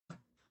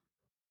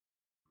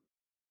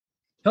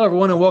Hello,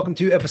 everyone, and welcome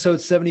to episode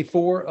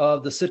 74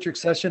 of the Citrix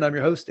Session. I'm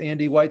your host,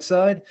 Andy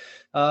Whiteside.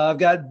 I've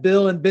got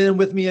Bill and Ben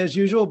with me as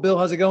usual. Bill,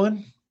 how's it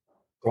going?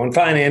 Going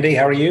fine, Andy.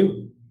 How are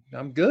you?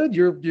 I'm good.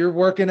 You're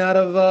working out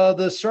of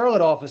the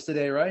Charlotte office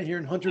today, right? Here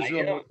in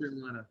Huntersville, North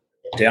Carolina.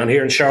 Down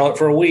here in Charlotte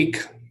for a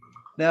week.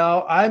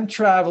 Now, I'm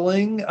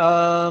traveling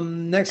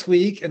next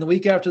week and the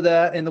week after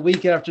that and the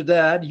week after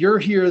that. You're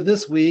here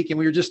this week, and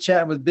we were just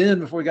chatting with Ben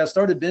before we got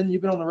started. Ben,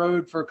 you've been on the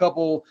road for a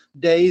couple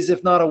days,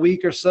 if not a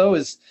week or so.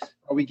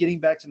 Are we getting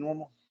back to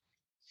normal?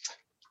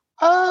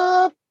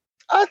 I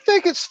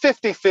think it's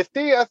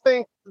 50-50. I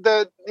think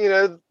that,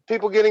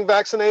 people getting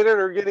vaccinated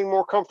are getting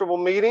more comfortable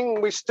meeting.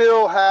 We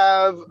still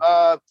have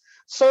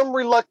some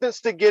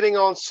reluctance to getting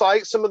on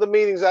site. Some of the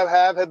meetings I've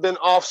had have been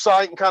off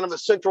site in kind of a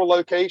central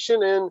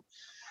location. And,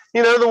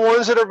 the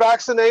ones that are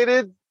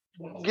vaccinated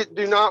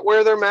do not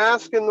wear their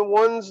mask, and the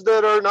ones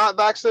that are not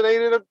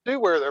vaccinated do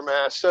wear their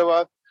mask. So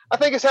I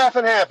think it's half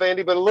and half,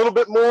 Andy, but a little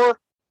bit more.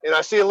 And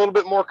I see a little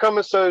bit more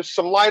coming. So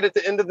some light at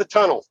the end of the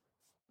tunnel.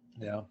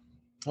 Yeah.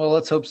 Well,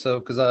 let's hope so,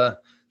 because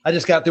I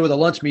just got through with a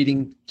lunch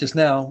meeting just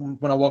now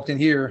when I walked in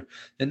here.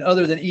 And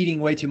other than eating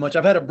way too much,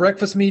 I've had a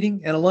breakfast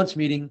meeting and a lunch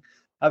meeting.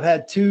 I've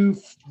had two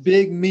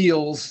big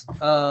meals.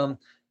 I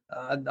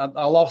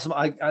lost some.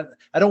 I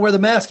don't wear the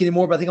mask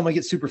anymore, but I think I'm gonna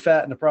get super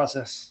fat in the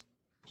process.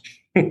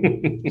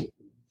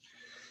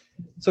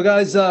 So,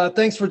 guys,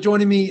 thanks for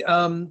joining me.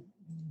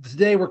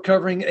 Today we're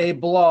covering a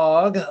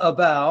blog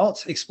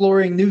about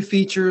exploring new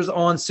features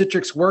on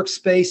Citrix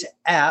Workspace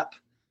app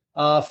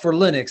for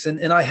Linux.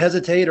 And I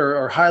hesitate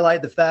or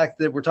highlight the fact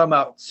that we're talking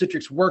about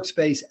Citrix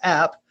Workspace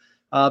app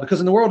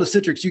because in the world of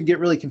Citrix, you can get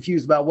really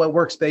confused about what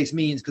workspace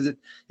means because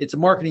it's a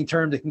marketing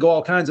term that can go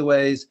all kinds of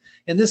ways.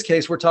 In this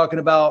case, we're talking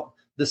about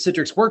the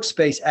Citrix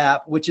Workspace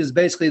app, which is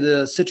basically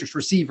the Citrix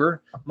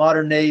Receiver,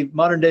 modern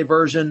day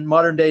version,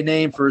 modern day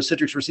name for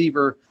Citrix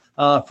Receiver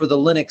for the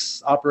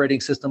Linux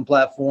operating system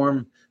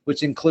platform,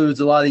 which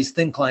includes a lot of these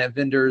thin client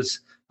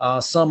vendors.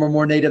 Some are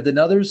more native than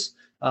others,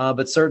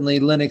 but certainly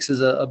Linux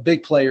is a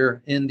big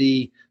player in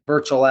the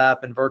virtual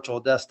app and virtual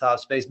desktop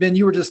space. Ben,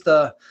 you were just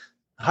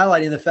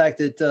highlighting the fact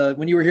that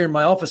when you were here in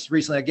my office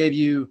recently, I gave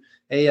you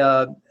a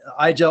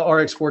iGel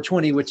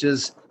RX420, which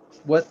is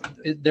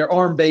their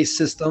ARM-based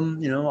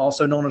system,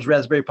 also known as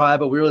Raspberry Pi,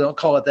 but we really don't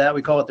call it that.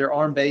 We call it their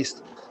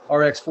ARM-based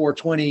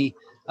RX420.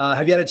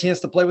 Have you had a chance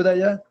to play with that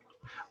yet?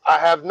 I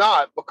have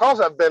not,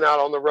 because I've been out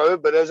on the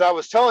road. But as I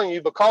was telling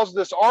you, because of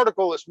this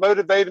article, it's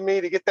motivated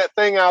me to get that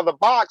thing out of the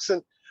box.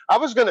 And I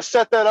was going to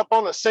set that up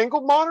on a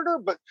single monitor,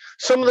 but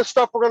some of the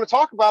stuff we're going to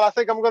talk about, I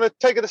think I'm going to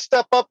take it a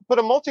step up and put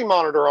a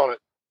multi-monitor on it.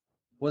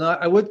 Well,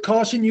 I would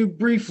caution you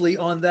briefly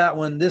on that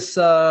one. The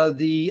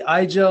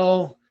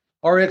iGel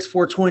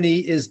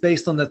RX420 is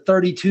based on the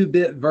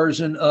 32-bit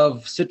version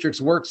of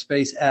Citrix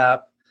Workspace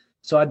app.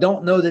 So I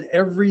don't know that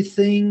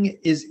everything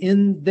is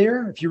in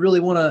there. If you really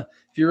want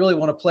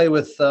to play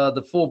with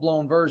the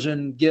full-blown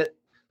version, get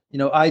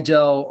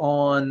iGel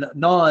on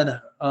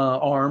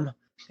non-ARM,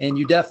 and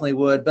you definitely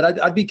would.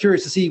 But I'd be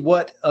curious to see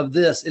what of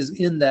this is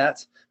in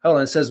that. Hold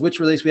on, it says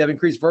which release we have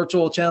increased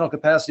virtual channel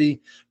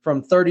capacity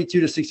from 32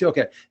 to 60.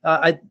 Okay,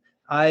 I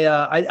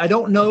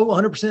don't know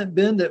 100%,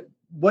 Ben, that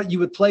what you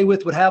would play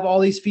with would have all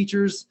these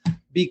features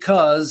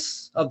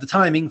because of the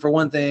timing, for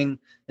one thing,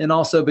 and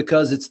also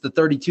because it's the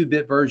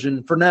 32-bit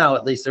version for now.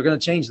 At least they're going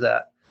to change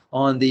that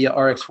on the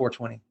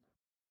RX420.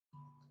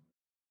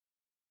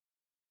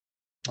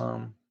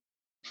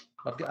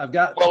 I've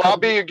got. Well, I'll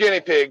be your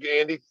guinea pig,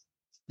 Andy.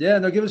 Yeah,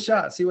 no, give it a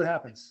shot. See what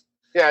happens.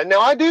 Yeah.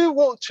 Now, I do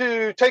want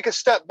to take a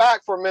step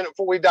back for a minute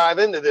before we dive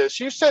into this.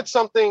 You said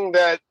something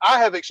that I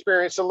have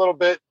experienced a little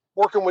bit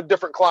working with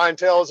different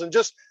clienteles, and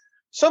just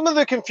some of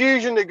the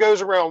confusion that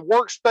goes around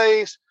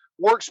workspace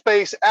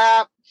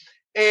app.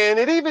 And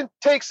it even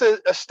takes a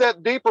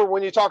step deeper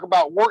when you talk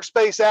about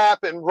workspace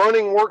app and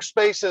running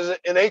workspace as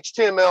an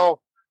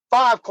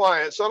HTML5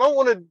 client. So I don't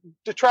want to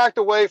detract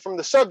away from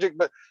the subject,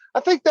 but I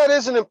think that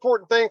is an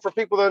important thing for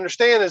people to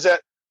understand, is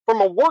that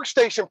from a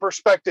workstation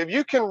perspective,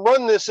 you can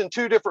run this in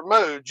two different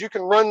modes. You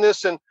can run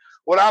this in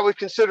what I would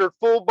consider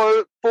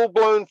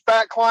full-blown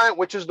fat client,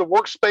 which is the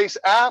workspace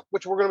app,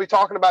 which we're going to be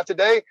talking about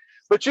today.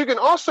 But you can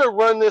also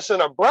run this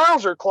in a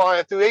browser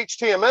client through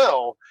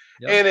HTML.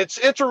 Yep. And it's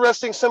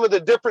interesting some of the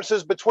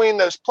differences between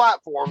those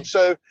platforms.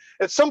 So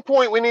at some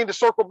point, we need to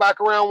circle back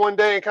around one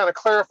day and kind of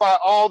clarify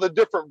all the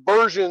different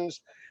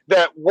versions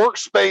that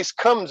workspace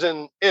comes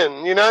in.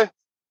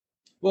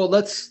 Well,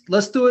 let's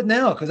do it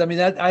now, because I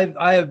mean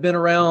I have been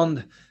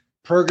around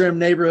Program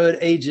Neighborhood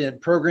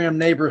Agent, Program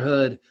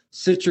Neighborhood,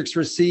 Citrix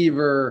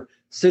Receiver,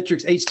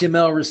 Citrix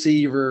HTML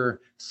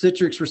Receiver,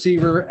 Citrix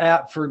Receiver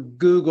app for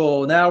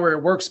Google. Now we're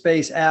at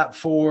Workspace app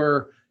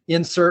for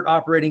insert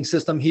operating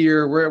system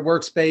here. We're at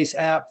Workspace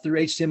app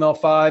through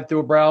HTML5 through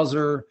a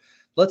browser.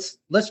 Let's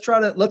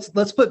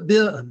put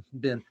Bill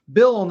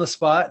on the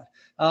spot.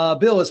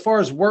 Bill, as far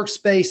as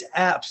Workspace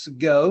apps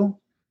go,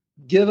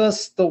 give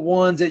us the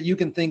ones that you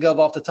can think of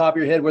off the top of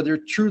your head where there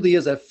truly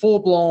is a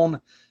full-blown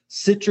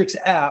Citrix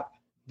app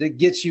that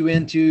gets you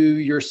into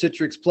your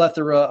Citrix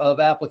plethora of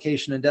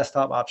application and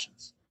desktop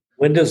options.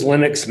 Windows,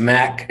 Linux,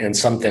 Mac, and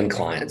some thin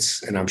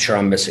clients, and I'm sure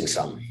I'm missing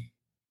some.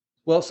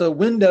 Well, so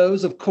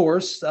Windows, of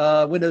course,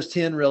 Windows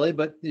 10 really,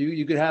 but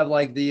you could have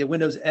like the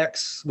Windows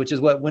X, which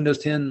is what Windows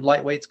 10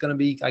 lightweight's going to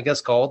be, I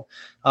guess, called.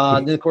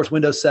 Then of course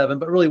Windows 7,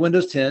 but really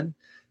Windows 10.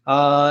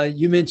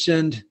 You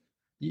mentioned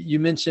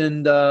Linux,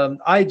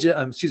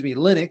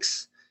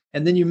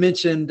 and then you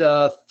mentioned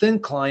thin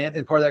client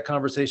in part of that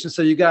conversation.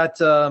 So you got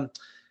the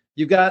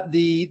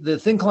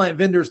thin client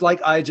vendors like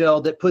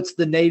iGel that puts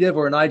the native,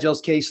 or in iGel's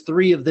case,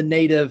 3 of the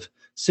native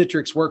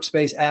Citrix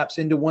workspace apps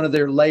into one of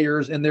their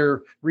layers in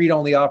their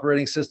read-only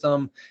operating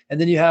system.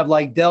 And then you have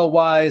like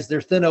Dellwise,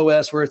 their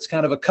ThinOS, where it's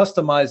kind of a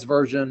customized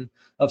version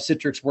of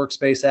Citrix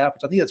workspace app,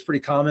 which I think that's pretty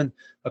common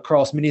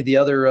across many of the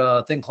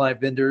other thin client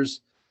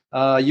vendors.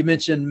 You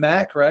mentioned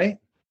Mac, right?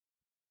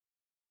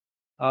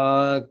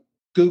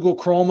 Google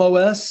Chrome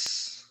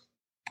OS.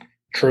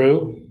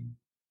 True.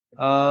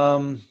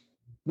 What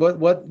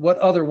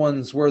other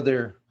ones were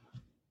there?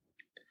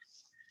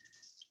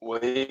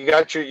 Well,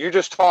 you're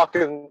just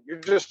talking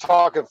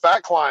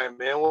fat client,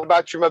 man. What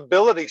about your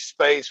mobility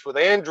space with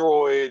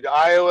Android,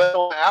 iOS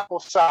on the Apple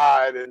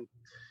side, and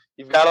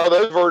you've got all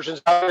those versions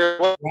out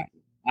there?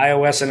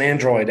 iOS and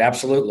Android,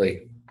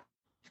 absolutely.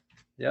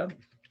 Yeah.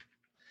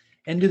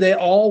 And do they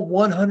all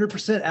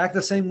 100% act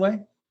the same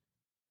way?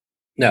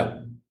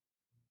 No.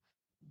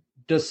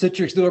 Does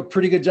Citrix do a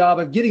pretty good job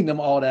of getting them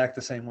all to act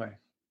the same way?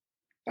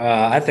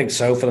 I think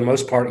so, for the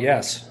most part,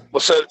 yes.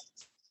 Well, so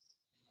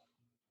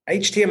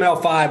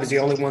HTML5 is the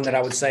only one that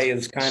I would say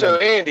is kind so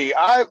of. Andy,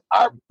 Go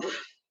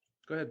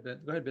ahead, Ben.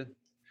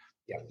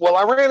 Yeah. Well,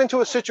 I ran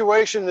into a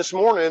situation this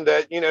morning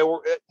that,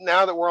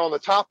 now that we're on the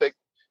topic,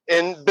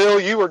 and Bill,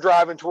 you were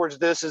driving towards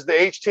this, is the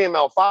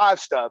HTML5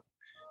 stuff.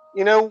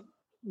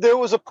 There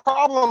was a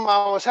problem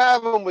I was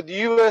having with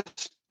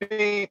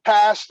USB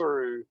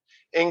pass-through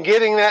and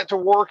getting that to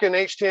work in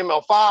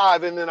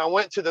HTML5. And then I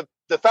went to the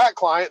fat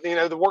client, the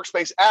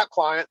workspace app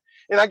client,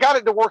 and I got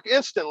it to work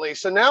instantly.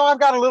 So now I've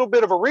got a little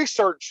bit of a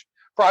research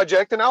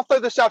project, and I'll throw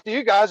this out to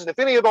you guys. And if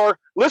any of our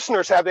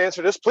listeners have to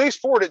answer this, please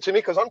forward it to me,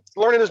 because I'm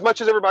learning as much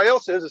as everybody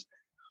else is.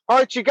 All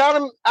right, you got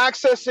them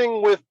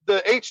accessing with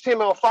the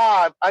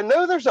HTML5. I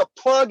know there's a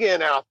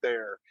plugin out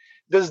there.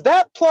 Does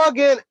that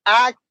plugin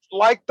act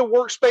like the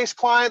workspace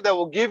client that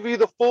will give you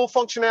the full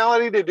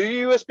functionality to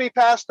do USB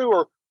pass-through,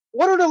 or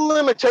what are the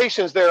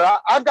limitations there?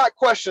 I've got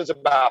questions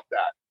about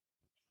that.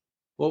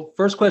 Well,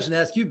 first question to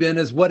ask you, Ben,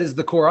 is what is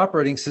the core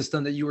operating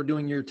system that you were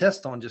doing your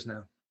test on just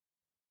now?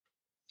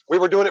 We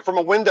were doing it from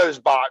a Windows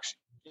box.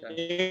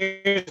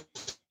 Okay.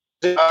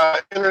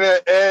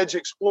 Internet Edge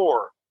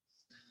Explorer.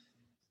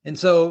 And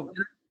so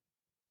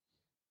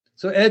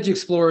Edge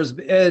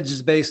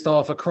is based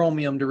off a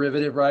Chromium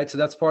derivative, right? So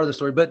that's part of the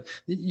story. But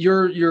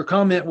your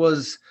comment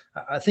was,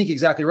 I think,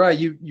 exactly right.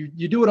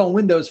 You do it on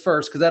Windows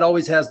first, because that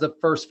always has the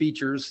first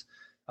features.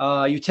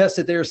 You test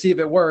it there, see if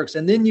it works,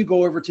 and then you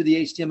go over to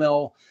the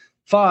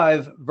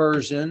HTML5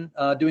 version,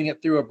 doing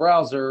it through a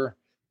browser.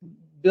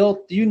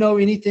 Bill, do you know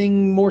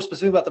anything more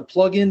specific about the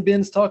plugin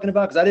Ben's talking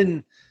about?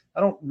 Because I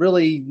don't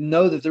really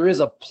know that there is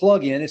a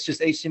plugin. It's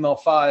just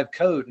HTML5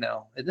 code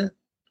now, isn't it?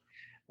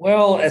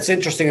 Well, it's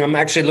interesting. I'm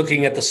actually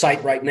looking at the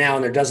site right now,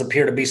 and there does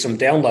appear to be some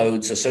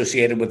downloads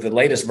associated with the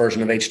latest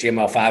version of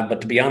HTML5.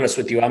 But to be honest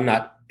with you, I'm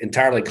not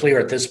entirely clear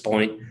at this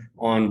point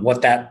on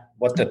what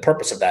the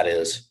purpose of that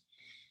is.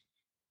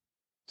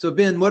 So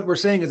Ben, what we're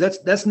saying is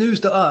that's news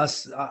to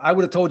us. I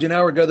would have told you an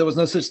hour ago there was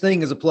no such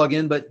thing as a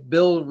plugin, but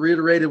Bill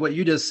reiterated what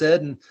you just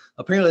said, and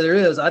apparently there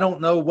is. I don't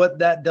know what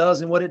that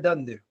does and what it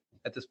doesn't do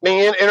at this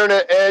point.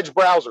 Internet Edge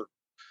browser.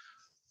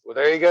 Well,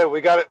 there you go.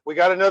 We got it. We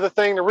got another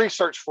thing to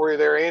research for you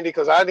there, Andy,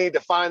 because I need to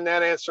find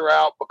that answer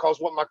out, because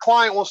what my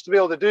client wants to be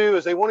able to do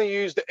is they want to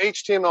use the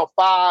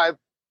HTML5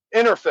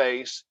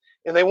 interface,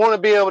 and they want to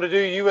be able to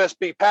do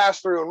USB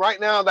pass-through. And right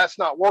now that's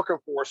not working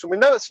for us. So we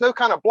know it's no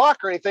kind of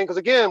block or anything, because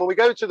again, when we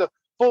go to the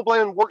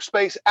full-blown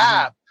workspace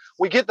app,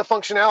 we get the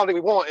functionality we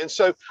want. And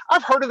so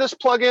I've heard of this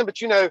plugin, but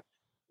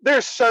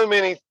there's so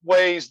many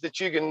ways that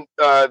you can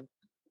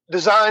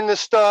design this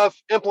stuff,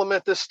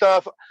 implement this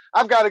stuff.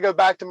 I've got to go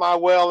back to my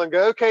well and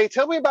go, okay,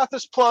 tell me about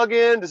this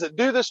plugin. Does it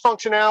do this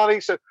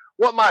functionality? So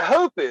what my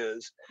hope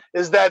is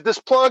that this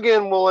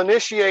plugin will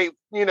initiate,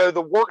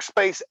 the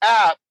workspace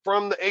app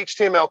from the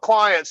HTML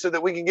client so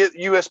that we can get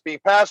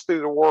USB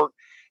pass-through to work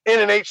in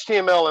an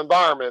HTML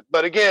environment.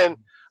 But again,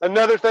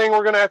 another thing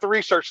we're going to have to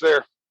research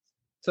there.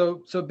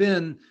 So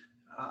Ben,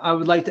 I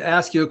would like to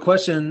ask you a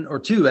question or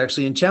two,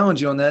 actually, and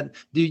challenge you on that.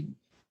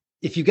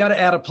 If you got to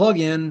add a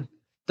plugin,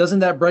 doesn't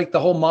that break the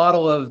whole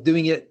model of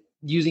doing it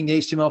using the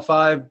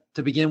HTML5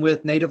 to begin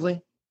with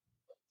natively?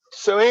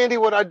 So Andy,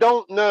 what I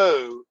don't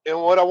know and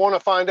what I want to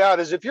find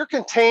out is if you're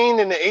contained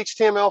in the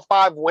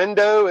HTML5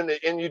 window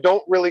and you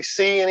don't really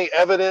see any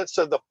evidence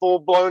of the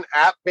full-blown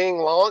app being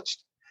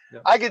launched,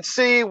 yeah, I could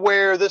see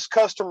where this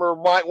customer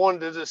might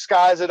want to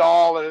disguise it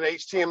all in an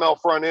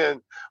HTML front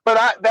end. But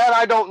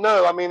I don't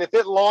know. I mean, if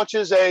it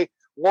launches a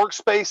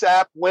workspace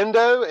app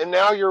window and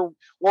now you're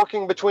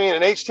working between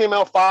an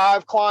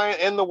HTML5 client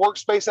and the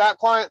workspace app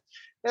client,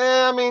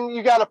 I mean,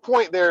 you got a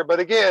point there, but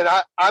again,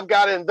 I've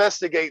got to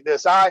investigate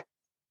this.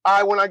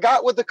 When I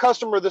got with the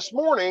customer this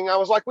morning, I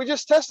was like, we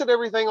just tested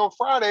everything on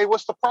Friday.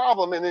 What's the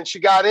problem? And then she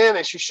got in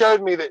and she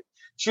showed me that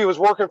she was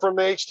working from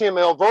the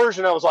HTML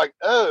version. I was like,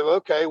 oh,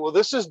 okay, well,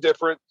 this is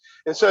different.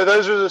 And so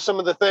those are some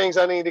of the things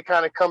I need to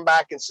kind of come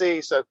back and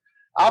see. So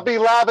I'll be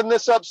labbing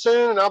this up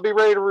soon and I'll be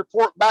ready to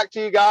report back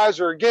to you guys.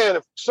 Or again,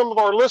 if some of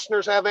our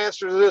listeners have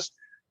answers to this,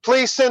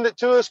 please send it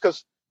to us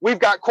because we've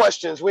got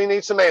questions. We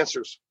need some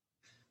answers.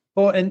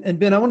 Well, and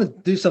Ben, I want to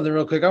do something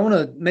real quick. I want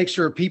to make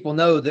sure people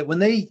know that when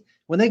they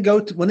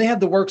have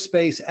the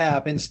Workspace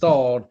app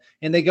installed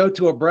and they go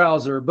to a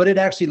browser, but it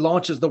actually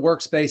launches the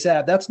Workspace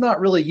app, that's not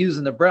really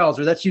using the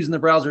browser. That's using the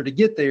browser to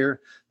get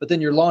there, but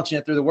then you're launching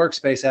it through the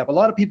Workspace app. A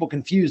lot of people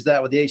confuse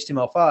that with the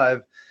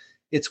HTML5.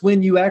 It's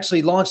when you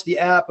actually launch the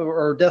app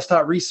or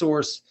desktop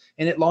resource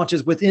and it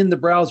launches within the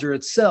browser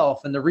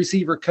itself, and the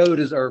receiver code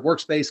or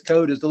Workspace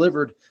code is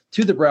delivered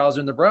to the browser,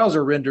 and the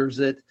browser renders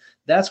it.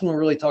 That's when we're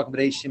really talking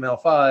about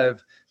HTML5.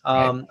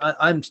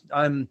 Right.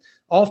 I'm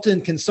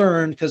often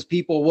concerned because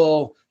people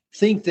will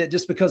think that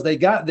just because they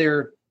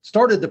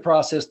started the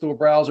process through a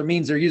browser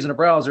means they're using a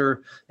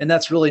browser, and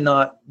that's really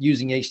not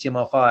using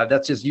HTML5.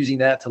 That's just using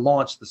that to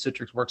launch the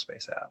Citrix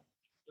Workspace app.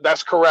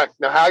 That's correct.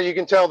 Now, how you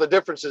can tell the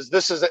difference is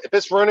if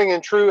it's running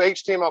in true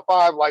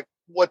HTML5, like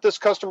what this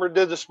customer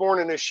did this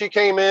morning is she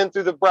came in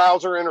through the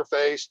browser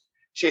interface,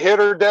 she hit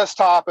her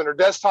desktop, and her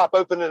desktop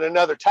opened in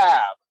another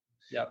tab.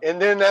 Yep.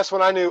 And then that's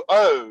when I knew,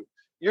 oh,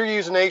 you're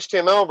using the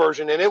HTML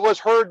version. And it was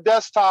her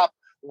desktop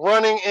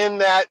running in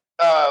that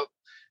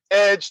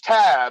Edge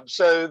tab.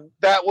 So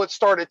that what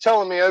started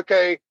telling me,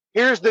 okay,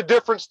 here's the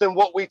difference than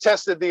what we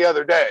tested the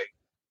other day.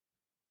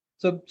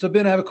 So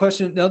Ben, I have a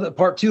question,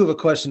 part two of a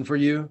question for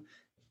you.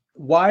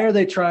 Why are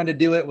they trying to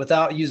do it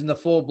without using the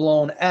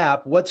full-blown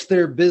app? What's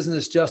their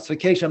business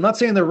justification? I'm not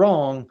saying they're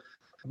wrong,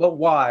 but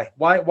why?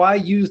 Why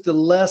use the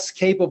less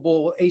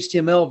capable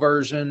HTML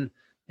version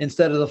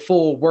instead of the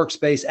full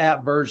Workspace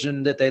app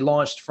version that they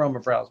launched from a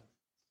browser?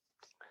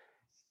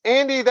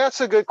 Andy,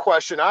 that's a good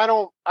question. I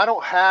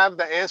don't have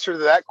the answer to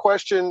that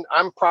question.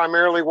 I'm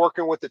primarily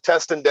working with the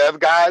test and dev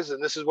guys,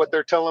 and this is what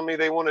they're telling me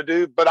they want to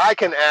do. But I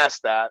can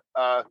ask that.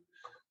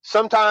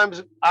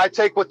 Sometimes I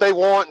take what they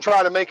want and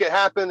try to make it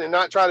happen and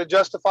not try to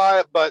justify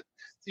it. But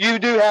you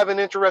do have an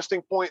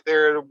interesting point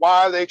there.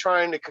 Why are they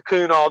trying to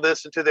cocoon all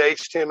this into the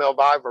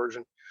HTML5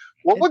 version?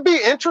 What would be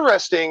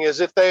interesting is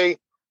if they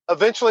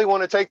eventually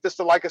want to take this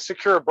to like a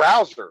secure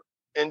browser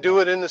and do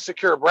it in the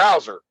secure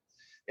browser.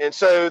 And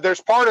so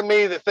there's part of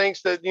me that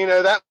thinks that,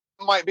 that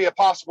might be a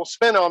possible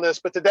spin on this,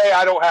 but today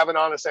I don't have an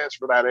honest answer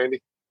for that, Andy.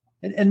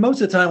 And most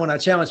of the time when I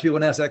challenge people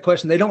and ask that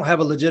question, they don't have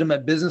a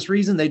legitimate business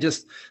reason.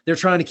 They're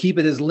trying to keep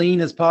it as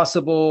lean as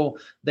possible.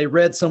 They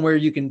read somewhere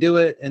you can do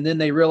it. And then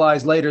they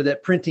realize later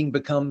that printing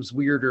becomes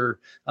weirder.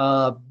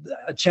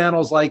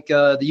 Channels like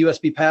the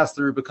USB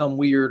pass-through become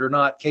weird or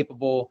not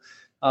capable.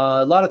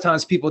 A lot of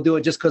times people do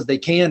it just because they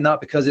can, not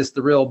because it's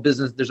the real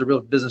business. There's a real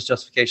business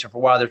justification for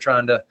why they're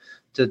trying to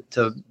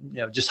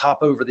just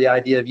hop over the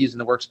idea of using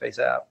the Workspace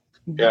app.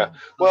 Yeah.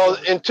 Well,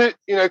 and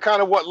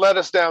kind of what led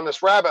us down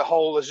this rabbit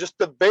hole is just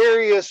the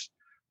various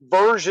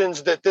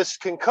versions that this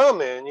can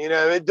come in.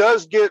 It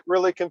does get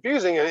really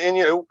confusing.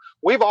 And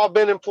we've all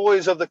been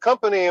employees of the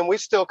company and we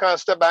still kind of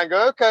step back and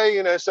go,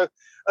 okay, so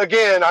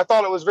again, I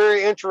thought it was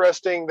very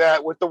interesting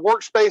that with the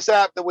Workspace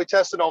app that we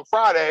tested on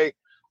Friday,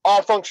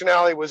 all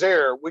functionality was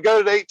there. We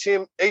go to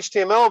the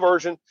HTML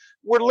version,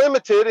 we're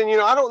limited. And,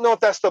 I don't know if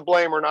that's the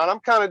blame or not. I'm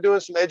kind of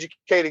doing some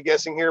educated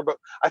guessing here, but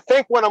I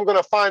think what I'm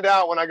going to find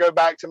out when I go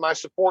back to my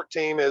support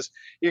team is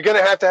you're going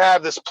to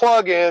have this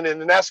plug-in, and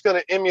then that's going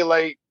to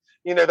emulate,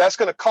 that's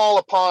going to call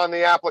upon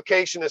the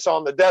application that's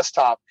on the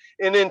desktop.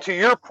 And then to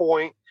your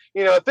point,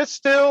 if it's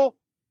still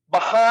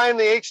behind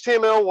the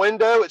HTML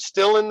window, it's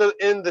still in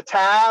the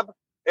tab,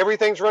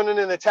 everything's running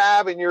in the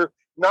tab, and you're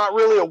not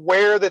really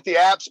aware that the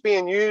app's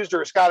being used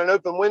or it's got an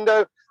open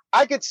window,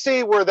 I could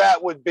see where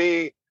that would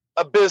be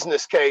a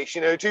business case,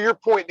 to your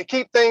point, to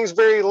keep things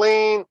very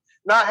lean,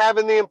 not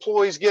having the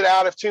employees get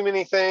out of too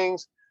many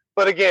things.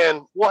 But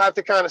again, we'll have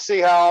to kind of see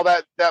how all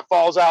that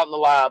falls out in the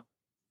lab.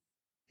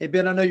 Hey,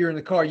 Ben, I know you're in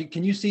the car.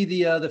 Can you see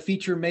the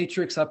feature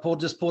matrix I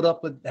just pulled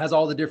up has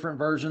all the different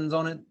versions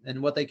on it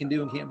and what they can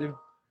do and can't do?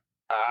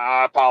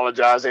 I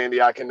apologize,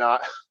 Andy. I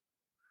cannot.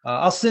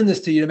 I'll send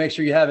this to you to make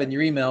sure you have it in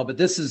your email, but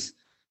this is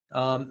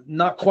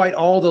not quite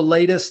all the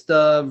latest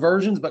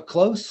versions, but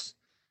close.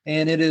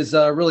 And it is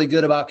really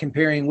good about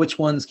comparing which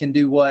ones can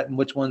do what and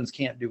which ones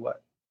can't do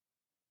what.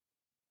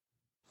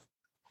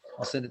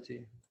 I'll send it to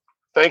you.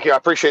 Thank you. I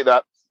appreciate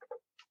that.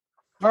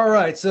 All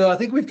right. So I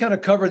think we've kind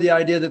of covered the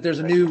idea that there's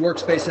a new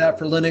Workspace app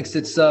for Linux.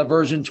 It's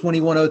version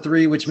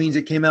 2103, which means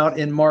it came out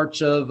in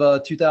March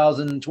of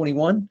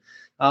 2021.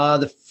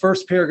 The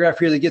first paragraph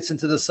here that gets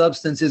into the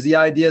substance is the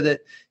idea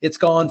that it's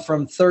gone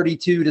from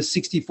 32 to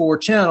 64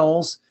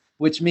 channels,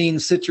 which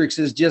means Citrix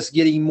is just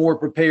getting more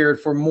prepared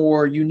for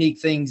more unique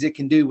things it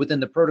can do within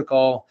the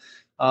protocol.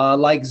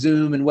 like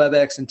Zoom and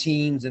WebEx and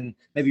Teams and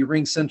maybe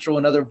Ring Central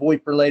and other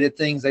VoIP related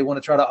things they want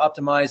to try to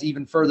optimize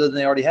even further than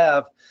they already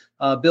have.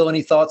 Bill,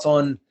 any thoughts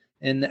on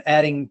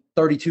adding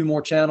 32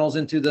 more channels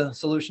into the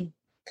solution?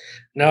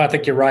 No, I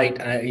think you're right.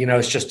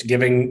 It's just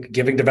giving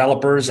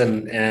developers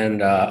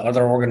and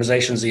other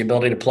organizations the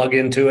ability to plug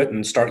into it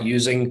and start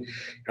using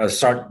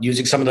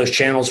some of those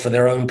channels for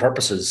their own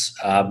purposes.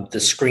 The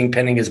screen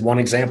pinning is one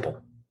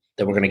example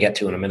that we're going to get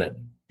to in a minute.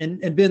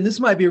 And Ben,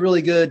 this might be a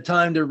really good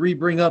time to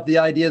bring up the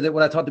idea that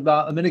what I talked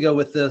about a minute ago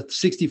with the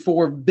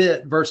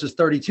 64-bit versus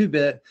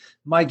 32-bit.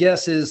 My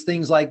guess is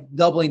things like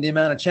doubling the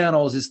amount of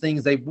channels is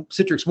things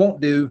Citrix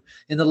won't do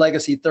in the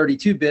legacy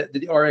 32-bit that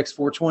the RX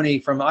 420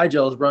 from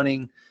iGel is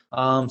running.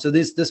 So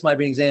this might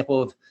be an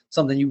example of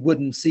something you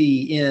wouldn't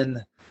see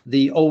in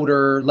the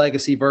older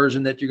legacy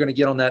version that you're going to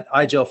get on that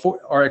iGel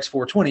RX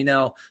 420.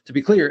 Now, to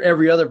be clear,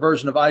 every other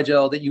version of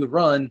iGel that you would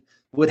run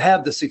would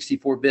have the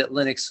 64-bit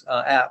Linux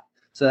app.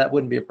 So that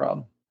wouldn't be a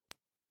problem.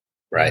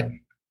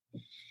 Right.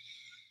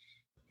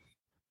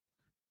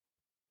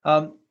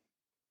 Ben,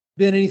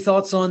 any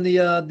thoughts on the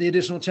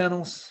additional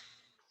channels?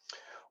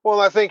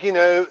 Well, I think,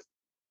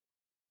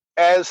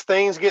 as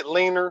things get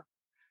leaner,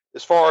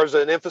 as far as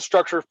an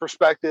infrastructure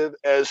perspective,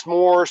 as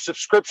more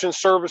subscription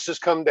services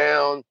come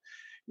down,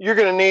 you're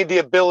going to need the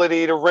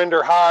ability to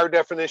render higher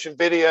definition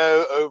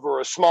video over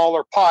a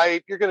smaller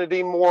pipe. You're going to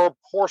need more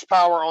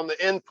horsepower on the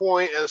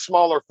endpoint and a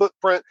smaller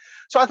footprint.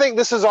 So I think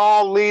this is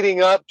all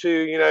leading up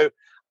to,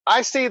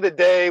 I see the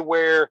day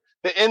where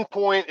the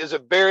endpoint is a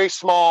very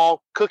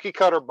small cookie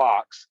cutter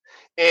box.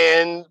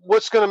 And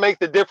what's going to make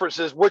the difference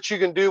is what you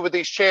can do with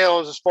these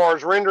channels as far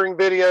as rendering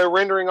video,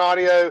 rendering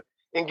audio,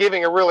 and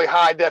giving a really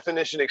high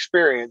definition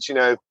experience,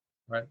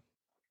 Right.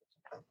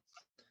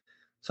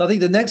 So I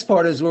think the next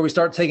part is where we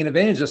start taking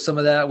advantage of some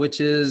of that,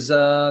 which is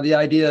the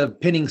idea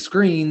of pinning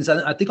screens.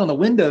 I think on the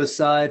Windows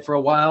side for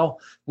a while,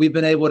 we've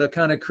been able to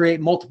kind of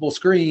create multiple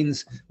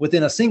screens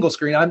within a single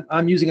screen.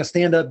 I'm using a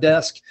stand-up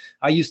desk.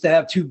 I used to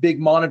have two big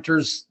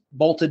monitors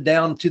bolted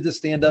down to the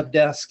stand-up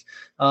desk.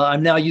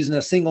 I'm now using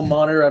a single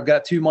monitor. I've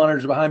got two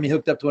monitors behind me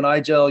hooked up to an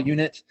iGel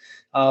unit.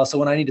 So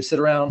when I need to sit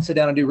down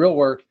and do real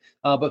work,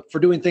 but for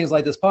doing things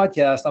like this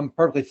podcast, I'm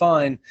perfectly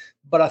fine.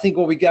 But I think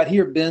what we got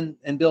here, Ben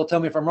and Bill,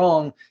 tell me if I'm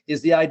wrong,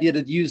 is the idea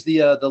to use the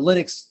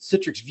Linux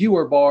Citrix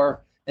viewer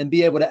bar and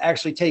be able to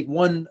actually take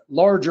one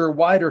larger,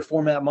 wider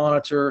format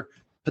monitor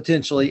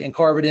potentially and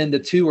carve it into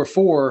 2 or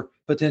 4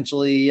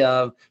 potentially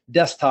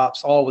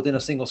desktops all within a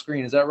single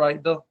screen. Is that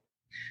right, Bill?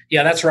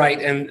 Yeah, that's right.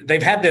 And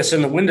they've had this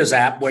in the Windows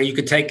app where you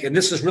could take, and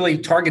this is really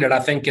targeted, I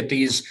think, at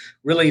these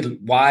really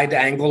wide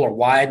angle or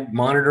wide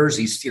monitors,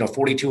 these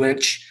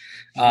 42-inch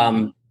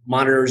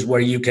monitors where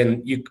you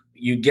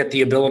get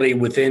the ability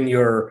within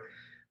the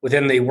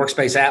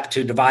Workspace app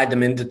to divide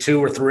them into 2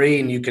 or 3,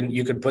 and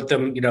you can put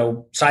them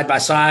side by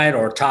side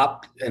or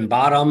top and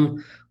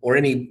bottom or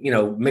any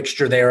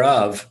mixture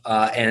thereof,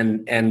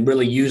 and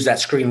really use that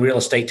screen real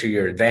estate to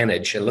your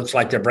advantage. It looks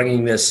like they're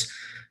bringing this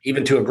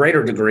even to a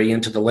greater degree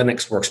into the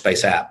Linux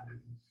Workspace app.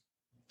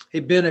 Hey,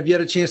 Ben, have you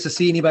had a chance to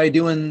see anybody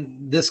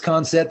doing this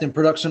concept in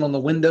production on the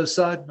Windows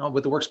side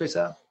with the Workspace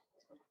app?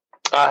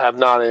 I have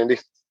not, Andy.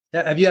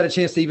 Have you had a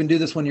chance to even do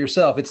this one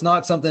yourself? It's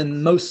not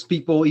something most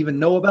people even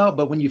know about,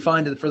 but when you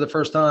find it for the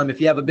first time,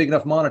 if you have a big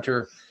enough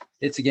monitor,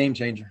 it's a game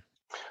changer.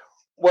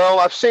 Well,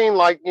 I've seen,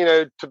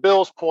 to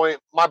Bill's point,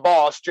 my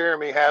boss,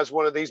 Jeremy, has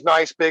one of these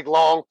nice, big,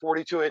 long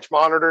 42-inch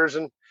monitors.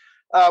 And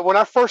when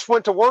I first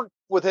went to work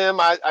with him,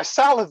 I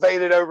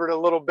salivated over it a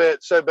little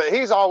bit. But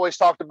he's always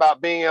talked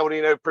about being able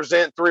to,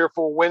 present 3 or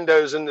 4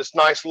 windows in this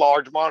nice,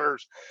 large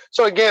monitors.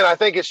 So again, I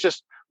think it's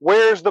just,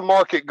 where's the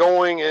market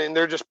going? And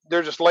they're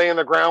just laying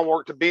the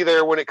groundwork to be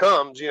there when it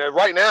comes.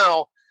 Right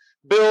now,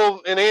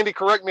 Bill and Andy,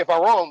 correct me if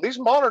I'm wrong, these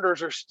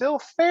monitors are still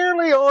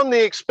fairly on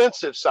the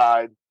expensive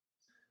side.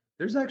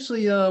 There's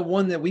actually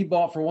one that we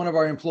bought for one of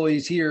our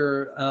employees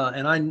here,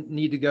 and I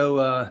need to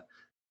go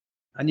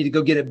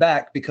get it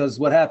back because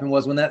what happened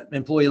was when that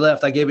employee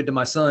left, I gave it to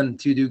my son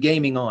to do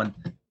gaming on.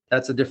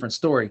 That's a different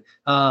story.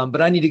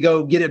 But I need to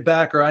go get it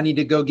back, or I need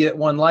to go get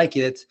one like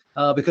it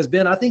because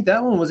Ben, I think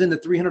that one was in the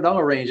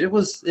 $300 range. It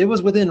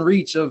was within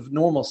reach of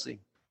normalcy.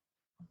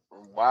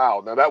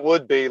 Wow. Now that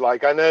would be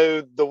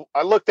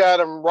I looked at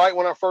them right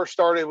when I first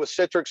started with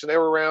Citrix, and they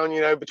were around,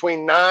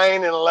 between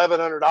 $900 and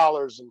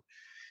 $1,100. And,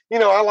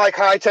 I like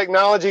high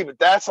technology, but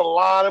that's a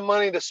lot of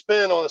money to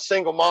spend on a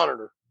single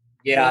monitor.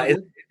 Yeah,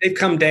 they've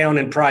come down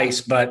in price,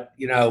 but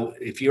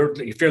if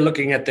you're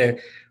looking at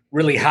the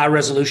really high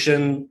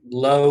resolution,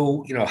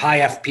 low, high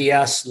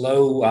FPS,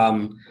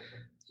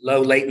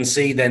 low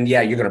latency, then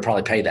yeah, you're going to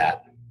probably pay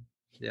that.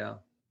 Yeah.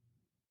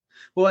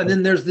 Well, and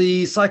then there's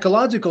the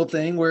psychological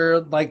thing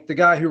where, like the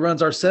guy who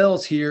runs our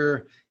sales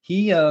here,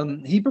 he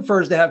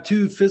prefers to have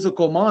 2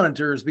 physical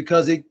monitors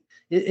because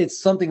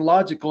it's something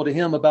logical to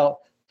him about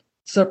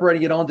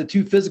separating it onto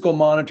 2 physical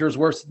monitors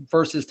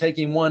versus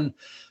taking one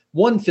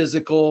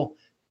physical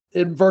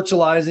and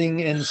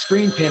virtualizing and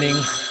screen pinning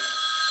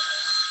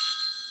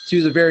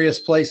to the various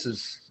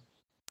places.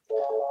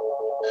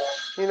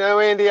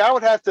 Andy, I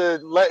would have to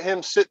let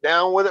him sit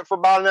down with it for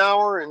about an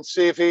hour and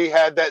see if he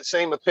had that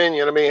same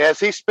opinion. I mean, has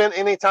he spent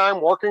any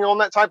time working on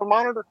that type of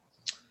monitor?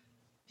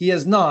 He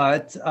has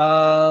not.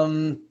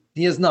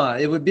 He has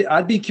not.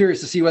 I'd be curious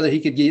to see whether he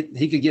could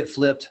get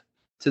flipped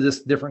to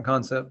this different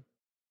concept.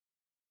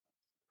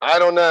 I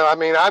don't know. I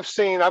mean,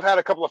 I've had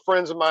a couple of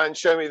friends of mine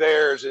show me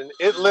theirs, and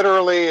it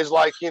literally is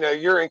like,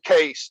 you're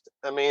encased.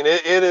 I mean,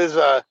 it is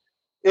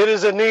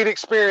a neat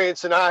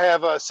experience, and I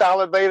have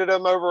salivated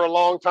them over a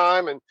long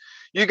time. And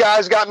you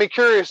guys got me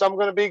curious. I'm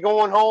going to be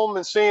going home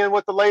and seeing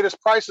what the latest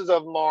prices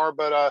of them are.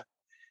 But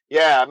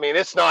yeah, I mean,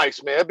 it's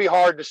nice, man. It'd be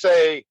hard to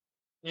say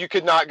you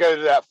could not go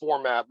to that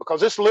format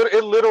because it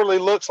literally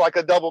looks like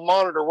a double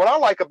monitor. What I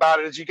like about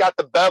it is you got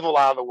the bevel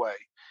out of the way.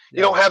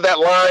 You don't have that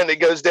line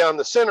that goes down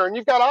the center, and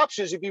you've got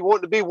options. If you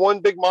want to be one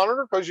big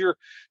monitor because you're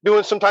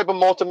doing some type of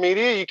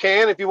multimedia, you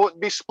can. If you want to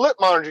be split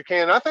monitors, you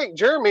can. I think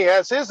Jeremy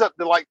has his up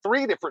to like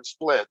 3 different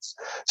splits.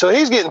 So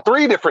he's getting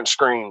 3 different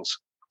screens.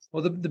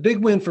 Well, the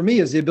big win for me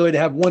is the ability to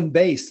have one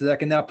base that I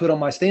can now put on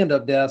my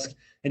stand-up desk,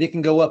 and it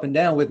can go up and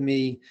down with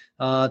me.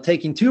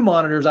 Taking 2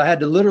 monitors, I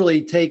had to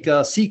literally take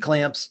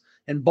C-clamps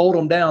and bolt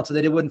them down so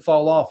that it wouldn't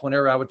fall off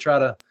whenever I would try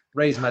to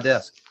raise my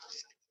desk.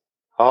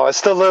 Oh, it's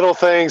the little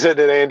things, isn't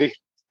it, Andy?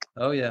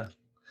 Oh yeah,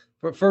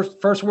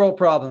 first world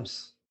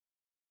problems.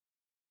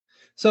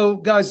 So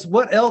guys,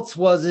 what else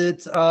was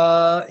it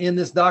in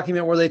this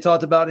document where they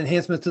talked about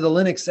enhancements to the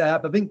Linux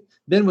app? I think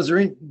Ben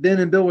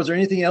and Bill, was there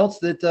anything else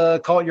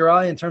that caught your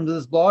eye in terms of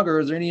this blog, or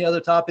is there any other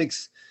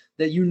topics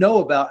that you know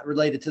about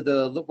related to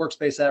the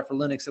Workspace app for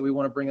Linux that we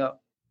want to bring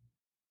up?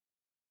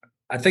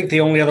 I think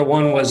the only other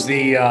one was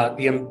the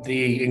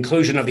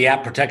inclusion of the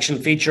app protection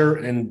feature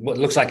in what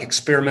looks like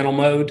experimental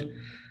mode.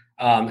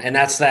 And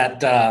that's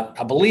that,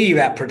 I believe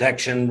app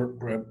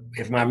protection,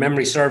 if my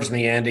memory serves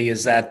me, Andy,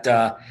 is that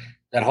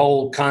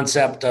whole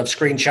concept of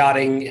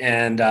screenshotting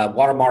and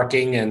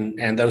watermarking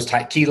and those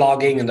type key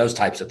logging and those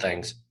types of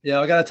things. Yeah,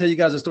 I got to tell you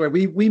guys a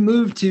story. We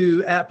moved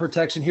to app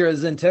protection here at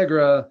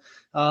Xentegra,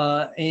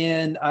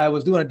 and I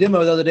was doing a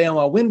demo the other day on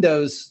my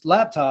Windows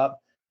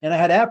laptop, and I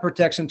had app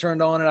protection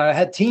turned on, and I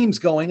had Teams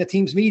going, a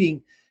Teams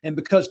meeting. And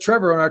because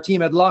Trevor on our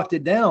team had locked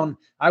it down,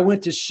 I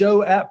went to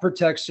show app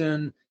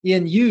protection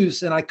in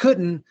use, and I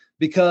couldn't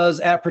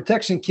because app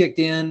protection kicked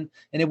in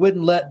and it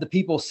wouldn't let the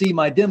people see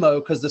my demo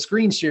because the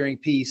screen sharing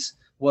piece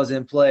was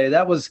in play.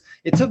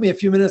 It took me a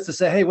few minutes to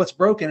say, hey, what's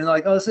broken? And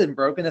like, oh, this isn't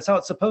broken. That's how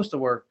it's supposed to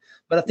work.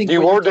 But I think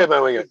you were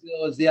demoing it.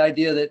 Is the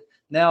idea that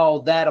now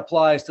that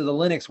applies to the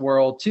Linux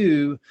world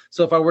too.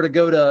 So if I were to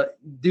go to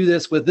do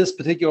this with this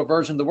particular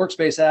version of the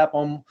Workspace app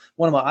on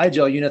one of my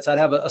iGel units, I'd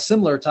have a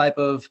similar type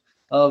of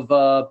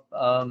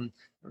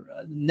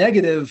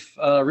negative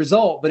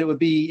result, but it would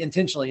be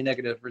intentionally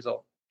negative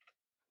result.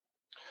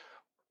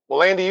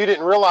 Well, Andy, you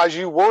didn't realize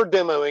you were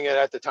demoing it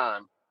at the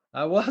time.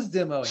 I was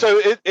demoing. So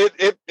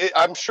it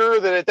I'm sure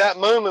that at that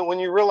moment when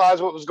you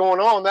realized what was going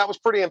on, that was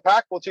pretty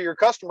impactful to your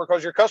customer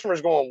because your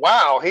customer's going,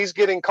 wow, he's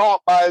getting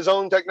caught by his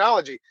own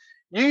technology.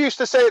 You used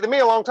to say it to me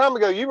a long time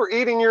ago. You were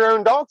eating your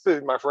own dog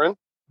food, my friend.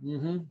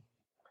 Mm-hmm.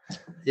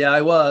 Yeah,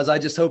 I was. I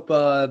just hope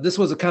this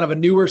was a kind of a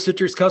newer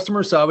Citrix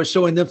customer. So I was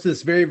showing them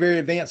this very, very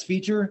advanced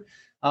feature.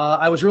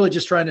 I was really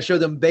just trying to show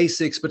them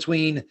basics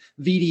between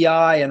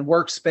VDI and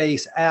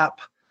Workspace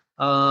app,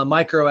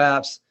 micro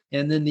apps,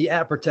 and then the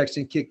app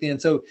protection kicked in.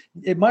 So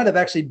it might have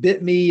actually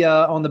bit me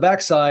on the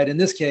backside in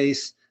this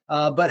case,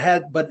 but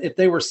if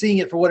they were seeing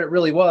it for what it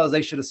really was,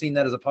 they should have seen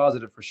that as a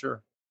positive for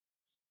sure.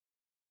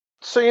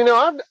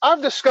 So,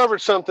 I've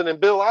discovered something, and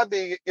Bill, I'd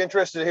be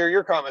interested to hear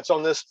your comments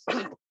on this.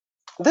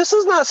 This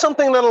is not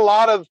something that a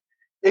lot of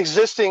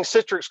existing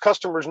Citrix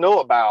customers know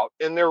about,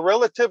 and they're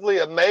relatively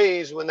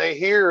amazed when they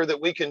hear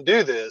that we can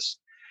do this.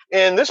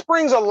 And this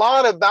brings a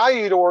lot of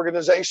value to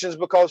organizations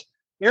because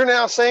you're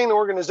now saying to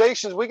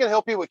organizations, we can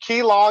help you with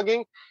key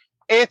logging,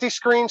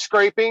 anti-screen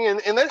scraping,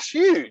 and that's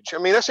huge. I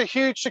mean, that's a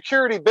huge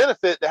security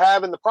benefit to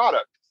have in the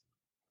product.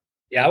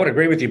 Yeah, I would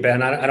agree with you,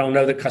 Ben. I don't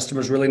know that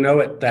customers really know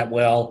it that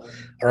well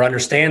or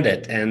understand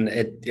it. And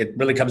it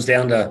really comes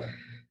down to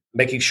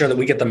making sure that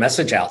we get the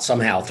message out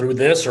somehow through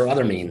this or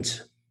other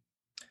means.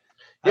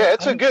 Yeah,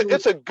 it's a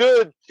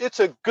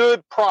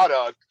good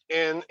product.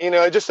 And,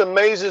 it just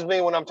amazes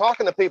me when I'm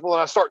talking to people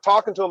and I start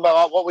talking to them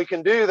about what we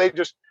can do.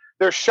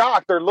 They're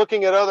shocked. They're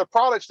looking at other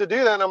products to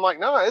do that. And I'm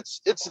like, no,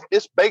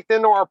 it's baked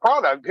into our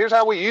product. Here's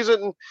how we use it.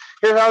 And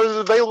here's how it's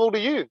available to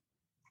you.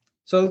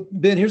 So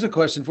Ben, here's a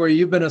question for you.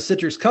 You've been a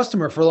Citrix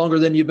customer for longer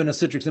than you've been a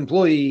Citrix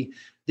employee.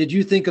 Did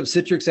you think of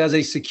Citrix as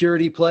a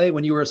security play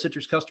when you were a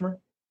Citrix customer?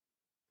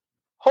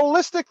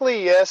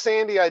 Holistically, yes,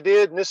 Andy, I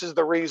did. And this is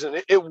the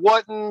reason. It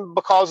wasn't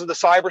because of the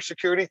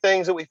cybersecurity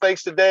things that we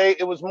face today.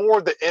 It was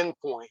more the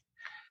endpoint.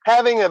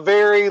 Having a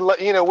very,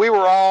 we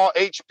were all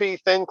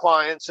HP thin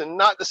clients, and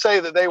not to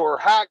say that they were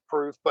hack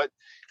proof, but,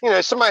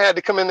 somebody had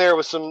to come in there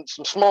with some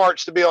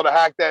smarts to be able to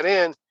hack that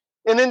in.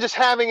 And then just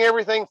having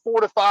everything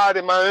fortified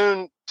in my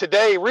own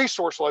today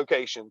resource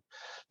location.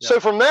 Yeah. So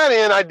from that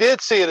end, I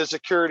did see it as a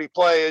security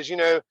play, as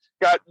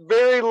got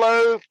very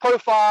low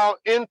profile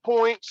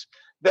endpoints,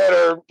 that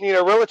are,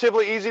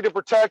 relatively easy to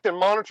protect and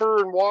monitor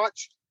and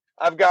watch.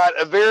 I've got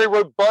a very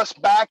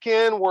robust back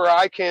end where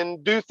I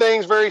can do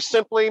things very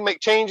simply, make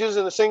changes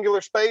in a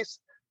singular space.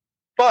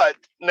 But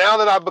now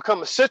that I've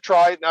become a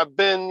Citrite and I've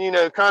been,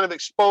 kind of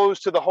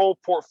exposed to the whole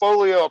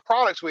portfolio of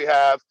products we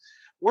have,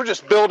 we're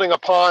just building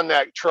upon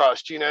that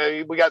trust.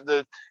 We got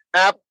the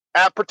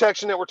app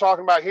protection that we're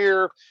talking about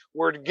here.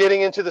 We're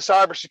getting into the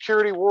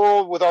cybersecurity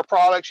world with our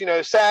products,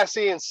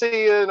 SASE and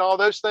SIA and all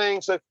those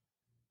things. So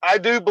I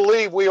do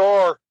believe we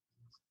are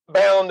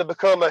bound to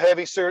become a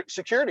heavy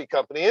security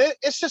company.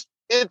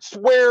 It's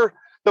where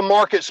the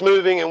market's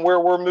moving and where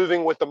we're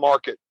moving with the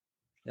market.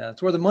 Yeah,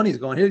 that's where the money's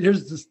going.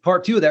 Here's this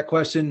part 2 of that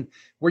question.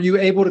 Were you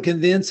able to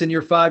convince in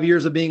your 5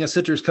 years of being a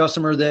Citrix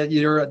customer that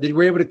you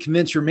were able to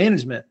convince your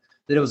management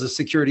that it was a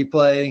security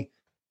play,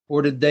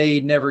 or did they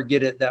never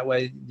get it that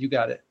way? You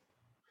got it.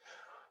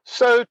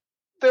 So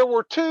there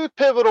were 2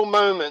 pivotal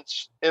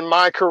moments in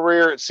my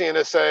career at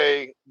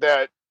CNSA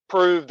that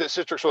proved that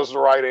Citrix was the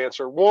right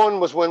answer. One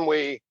was when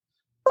we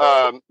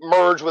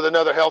merged with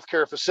another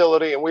healthcare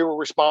facility, and we were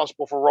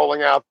responsible for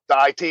rolling out the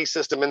IT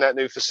system in that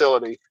new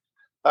facility.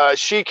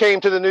 She came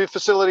to the new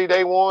facility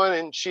day one,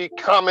 and she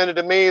commented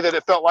to me that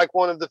it felt like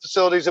one of the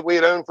facilities that we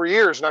had owned for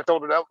years. And I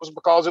told her that was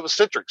because it was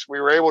Citrix.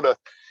 We were able to,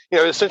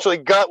 essentially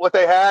gut what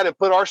they had and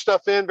put our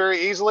stuff in very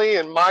easily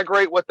and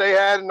migrate what they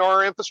had in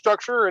our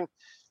infrastructure. And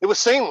it was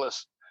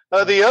seamless.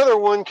 The other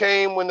one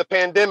came when the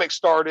pandemic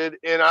started,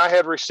 and I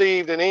had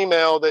received an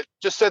email that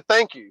just said,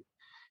 thank you.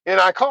 And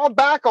I called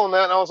back on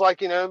that, and I was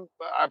like, I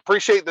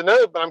appreciate the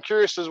note, but I'm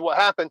curious as to what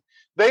happened.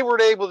 They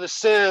were able to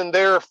send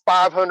their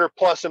 500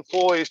 plus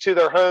employees to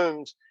their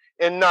homes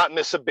and not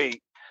miss a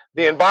beat.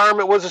 The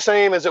environment was the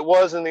same as it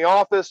was in the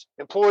office.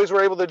 Employees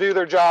were able to do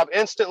their job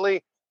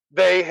instantly.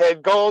 They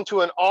had gone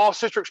to an all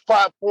Citrix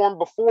platform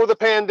before the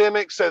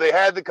pandemic, so they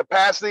had the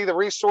capacity, the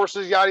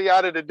resources, yada,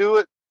 yada, to do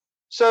it.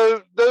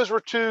 So those were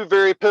 2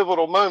 very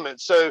pivotal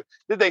moments. So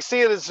did they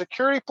see it as a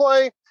security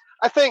play?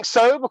 I think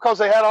so, because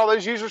they had all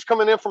those users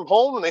coming in from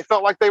home and they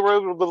felt like they were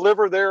able to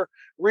deliver their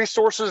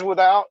resources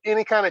without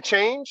any kind of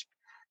change.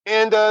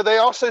 And they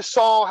also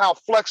saw how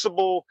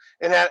flexible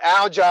and how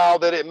agile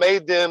that it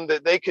made them,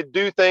 that they could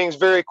do things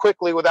very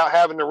quickly without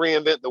having to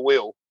reinvent the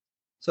wheel.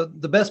 So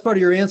the best part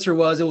of your answer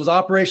was it was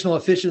operational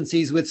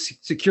efficiencies with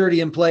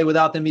security in play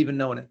without them even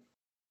knowing it.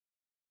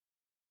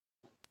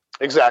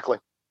 Exactly.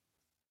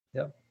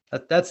 Yeah.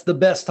 That's the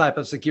best type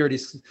of security.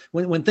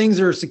 When things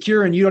are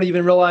secure and you don't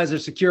even realize they're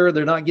secure,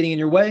 they're not getting in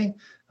your way,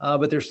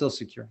 but they're still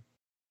secure.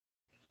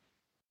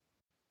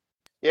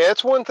 Yeah,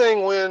 it's one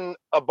thing when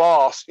a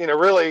boss,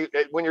 really,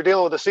 when you're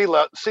dealing with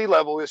a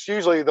C-level, it's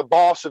usually the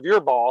boss of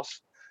your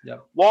boss,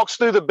 walks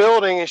through the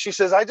building and she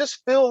says, I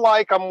just feel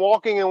like I'm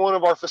walking in one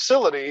of our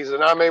facilities,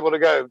 and I'm able to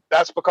go,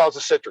 that's because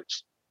of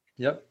Citrix.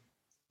 Yep.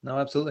 No,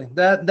 absolutely.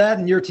 That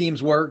and your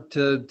team's work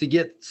to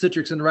get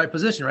Citrix in the right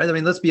position, right? I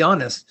mean, let's be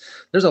honest.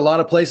 There's a lot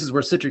of places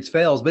where Citrix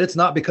fails, but it's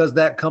not because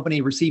that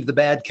company received the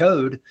bad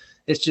code.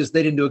 It's just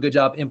they didn't do a good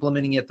job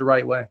implementing it the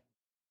right way.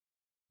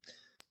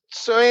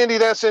 So, Andy,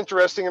 that's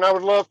interesting, and I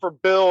would love for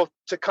Bill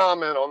to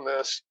comment on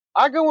this.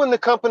 I go into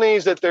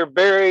companies that they're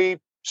very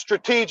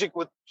strategic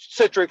with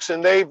Citrix,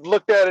 and they've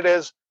looked at it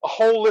as a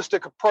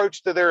holistic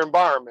approach to their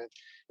environment.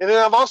 And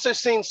then I've also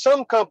seen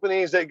some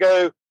companies that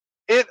go,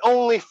 it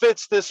only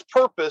fits this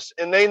purpose,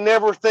 and they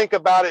never think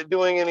about it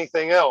doing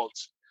anything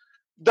else.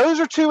 Those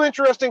are 2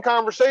 interesting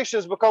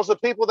conversations, because the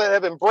people that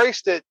have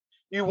embraced it,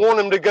 you want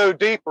them to go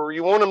deeper.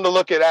 You want them to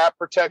look at app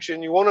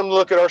protection. You want them to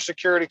look at our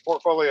security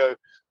portfolio.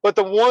 But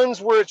the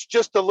ones where it's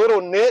just a little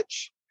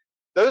niche,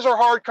 those are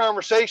hard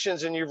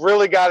conversations, and you've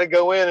really got to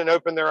go in and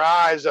open their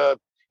eyes of,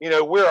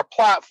 we're a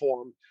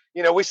platform.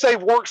 We say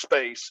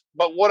workspace,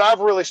 but what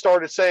I've really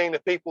started saying to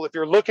people, if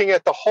you're looking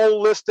at the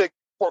holistic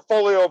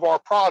portfolio of our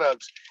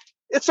products,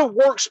 it's a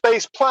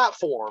workspace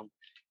platform,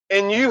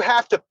 and you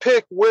have to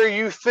pick where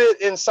you fit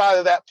inside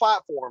of that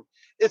platform.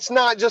 It's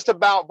not just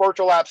about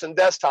virtual apps and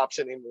desktops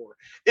anymore.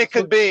 It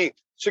could be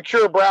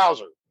secure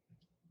browser.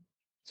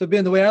 So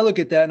Ben, the way I look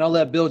at that, and I'll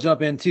let Bill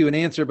jump in too and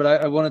answer, but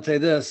I want to say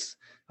this.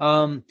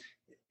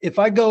 If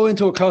I go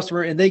into a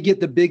customer and they get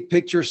the big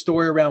picture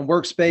story around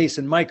workspace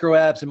and micro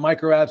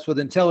apps with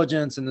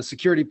intelligence and the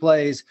security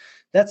plays,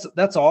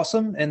 that's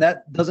awesome. And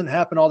that doesn't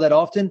happen all that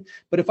often.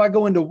 But if I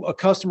go into a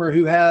customer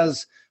who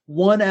has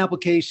one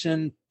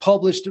application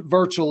published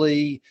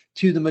virtually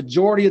to the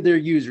majority of their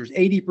users,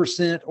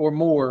 80% or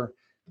more,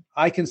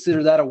 I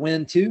consider that a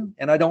win too.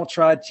 And I don't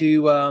try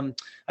to,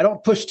 I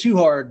don't push too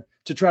hard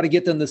to try to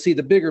get them to see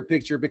the bigger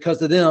picture, because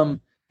to them,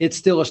 it's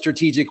still a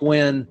strategic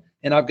win.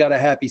 And I've got a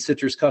happy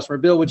Citrix customer.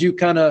 Bill, would you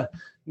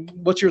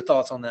what's your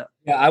thoughts on that?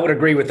 Yeah, I would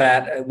agree with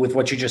that, with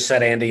what you just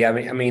said, Andy.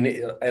 I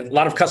mean, a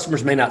lot of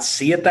customers may not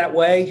see it that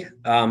way,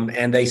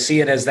 and they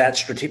see it as that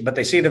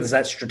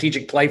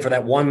strategic play for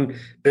that one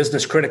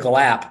business critical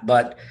app.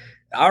 But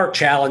our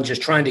challenge is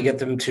trying to get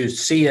them to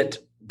see it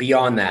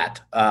beyond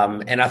that.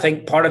 And I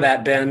think part of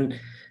that, Ben,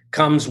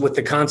 comes with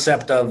the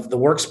concept of the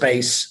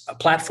workspace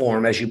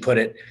platform, as you put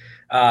it.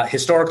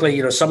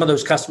 Historically, some of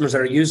those customers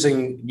that are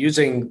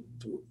using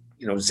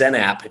Zen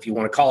app, if you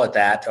want to call it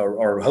that,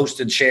 or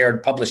hosted,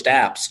 shared, published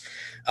apps.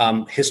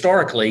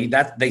 Historically,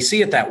 that they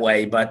see it that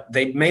way, but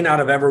they may not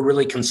have ever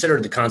really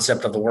considered the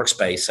concept of the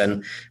workspace.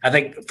 And I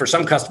think for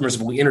some customers,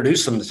 if we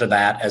introduce them to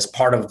that as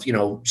part of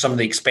some of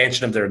the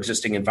expansion of their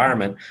existing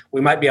environment,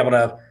 we might be able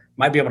to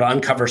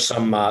uncover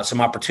some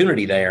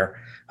opportunity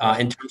there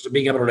in terms of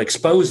being able to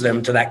expose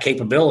them to that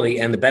capability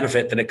and the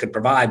benefit that it could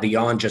provide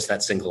beyond just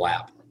that single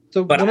app.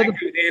 But I agree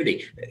with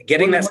Andy.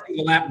 Getting that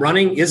single app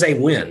running is a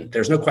win.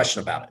 There's no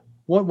question about it.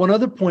 One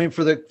other point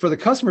for the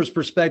customer's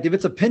perspective,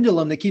 it's a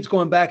pendulum that keeps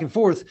going back and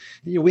forth.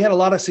 We had a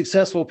lot of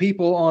successful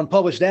people on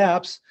published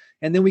apps,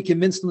 and then we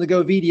convinced them to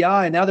go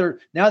VDI. And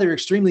now they're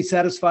extremely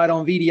satisfied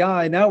on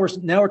VDI. Now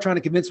we're trying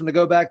to convince them to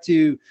go back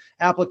to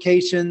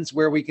applications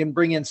where we can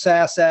bring in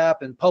SaaS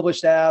app and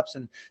published apps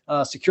and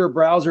secure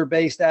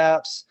browser-based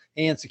apps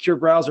and secure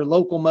browser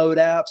local mode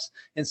apps.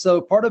 And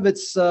so part of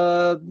it's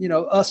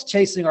us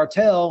chasing our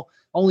tail,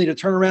 only to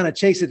turn around and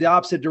chase it the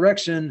opposite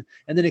direction,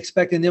 and then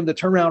expecting them to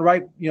turn around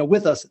right,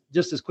 with us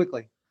just as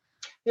quickly.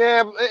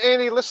 Yeah,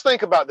 Andy, let's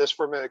think about this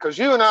for a minute, because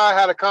you and I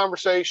had a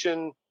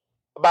conversation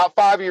about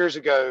 5 years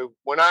ago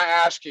when I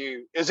asked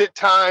you, is it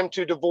time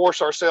to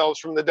divorce ourselves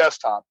from the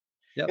desktop?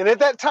 Yep. And at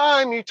that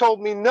time, you told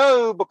me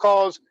no,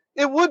 because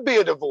it would be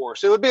a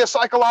divorce. It would be a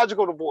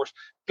psychological divorce.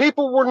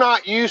 People were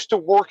not used to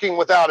working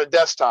without a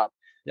desktop.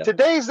 Yep.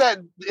 Today's that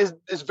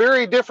is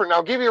very different.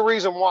 I'll give you a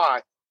reason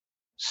why.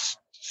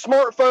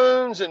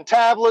 Smartphones and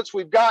tablets,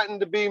 we've gotten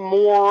to be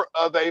more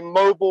of a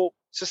mobile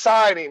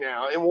society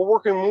now, and we're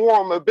working more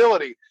on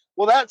mobility.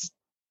 Well, that's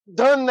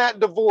done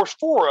that divorce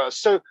for us.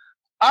 So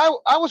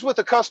I was with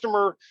a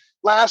customer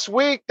last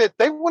week that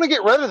they want to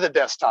get rid of the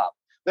desktop.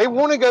 They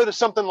want to go to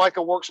something like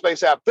a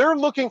workspace app. They're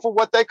looking for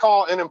what they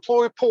call an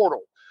employee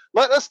portal.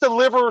 Let us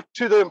deliver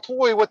to the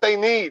employee what they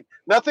need.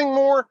 Nothing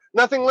more,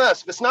 nothing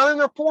less. If it's not in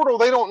their portal,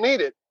 they don't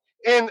need it.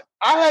 And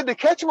I had to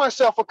catch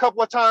myself a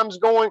couple of times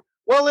going,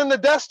 well, in the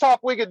desktop,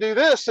 we could do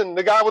this. And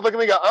the guy would look at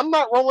me and go, I'm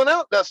not rolling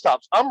out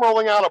desktops. I'm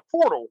rolling out a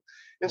portal.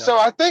 And so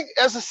I think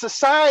as a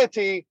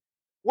society,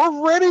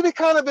 we're ready to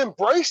kind of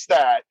embrace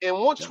that. And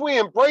once we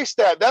embrace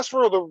that, that's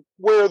where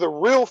the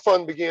real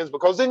fun begins,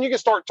 because then you can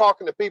start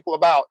talking to people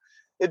about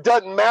it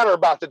doesn't matter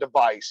about the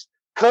device.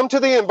 Come to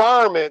the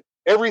environment.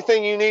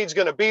 Everything you need is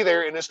going to be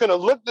there, and it's going to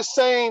look the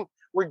same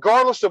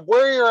regardless of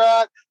where you're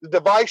at, the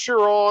device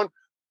you're on,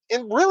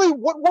 and really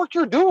what work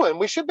you're doing.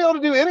 We should be able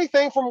to do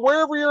anything from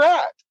wherever you're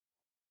at.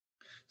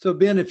 So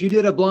Ben, if you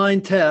did a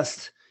blind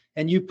test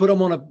and you put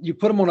them on a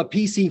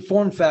PC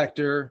form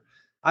factor,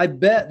 I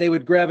bet they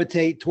would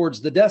gravitate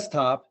towards the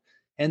desktop.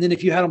 And then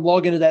if you had them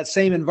log into that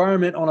same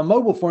environment on a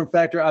mobile form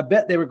factor, I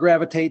bet they would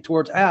gravitate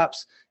towards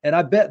apps, and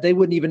I bet they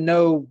wouldn't even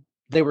know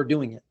they were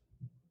doing it.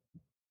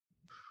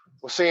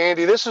 Well, see,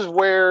 Andy, this is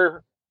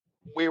where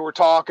we were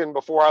talking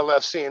before I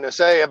left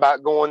CNSA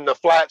about going to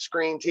flat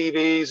screen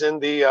TVs in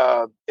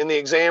the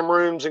exam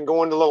rooms and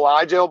going to little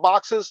iGel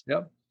boxes.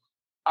 Yep.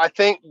 I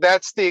think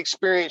that's the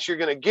experience you're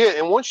going to get.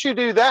 And once you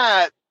do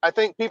that, I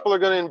think people are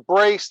going to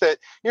embrace that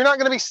you're not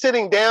going to be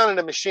sitting down at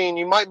a machine.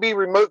 You might be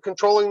remote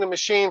controlling the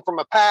machine from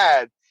a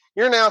pad.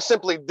 You're now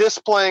simply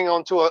displaying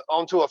onto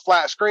a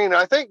flat screen. And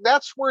I think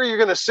that's where you're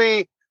going to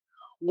see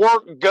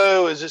work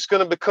go, is it's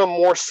going to become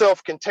more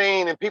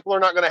self-contained, and people are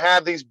not going to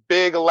have these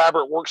big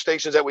elaborate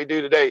workstations that we do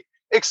today,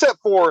 except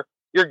for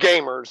your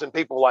gamers and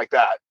people like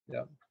that.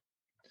 Yeah.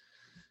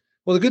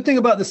 Well, the good thing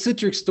about the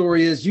Citrix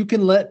story is you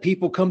can let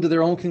people come to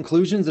their own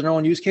conclusions and their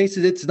own use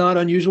cases. It's not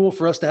unusual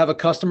for us to have a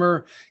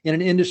customer in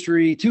an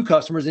industry, two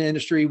customers in an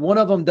industry. One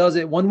of them does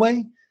it one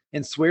way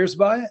and swears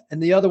by it,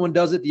 and the other one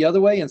does it the other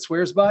way and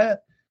swears by it.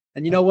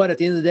 And you know what? At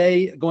the end of the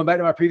day, going back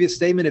to my previous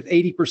statement, if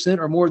 80%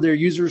 or more of their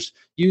users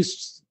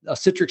use a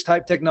Citrix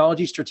type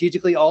technology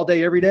strategically all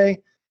day, every day,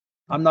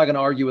 I'm not going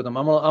to argue with them.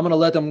 I'm going to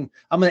let them,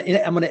 I'm going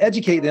to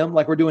educate them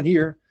like we're doing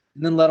here,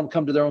 and then let them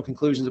come to their own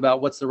conclusions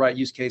about what's the right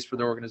use case for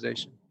their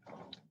organization.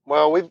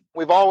 Well,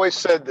 we've always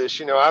said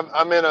this,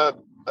 I'm in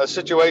a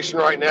situation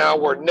right now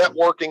where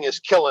networking is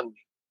killing me.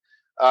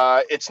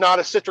 It's not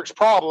a Citrix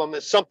problem.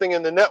 It's something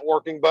in the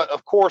networking, but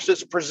of course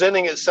it's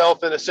presenting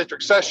itself in a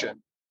Citrix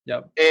session.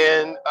 Yep.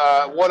 And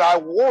what I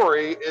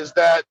worry is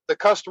that the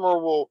customer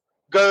will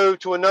go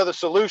to another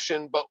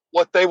solution, but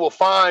what they will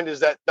find is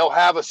that they'll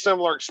have a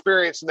similar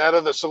experience in that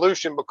other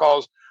solution,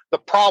 because the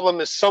problem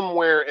is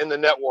somewhere in the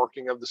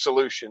networking of the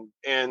solution.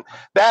 And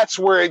that's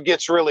where it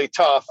gets really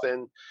tough.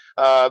 And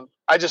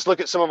I just look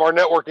at some of our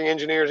networking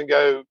engineers and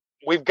go,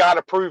 we've got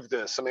to prove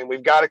this. I mean,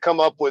 we've got to come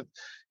up with,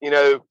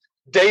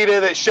 data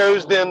that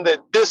shows them that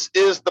this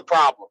is the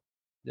problem.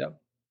 Yep.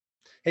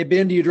 Hey,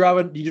 Ben, do you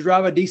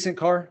drive a decent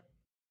car?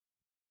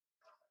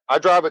 I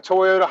drive a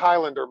Toyota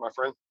Highlander, my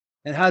friend.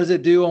 And how does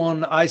it do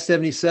on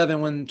I-77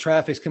 when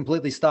traffic's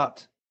completely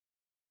stopped?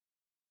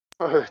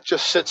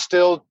 Just sit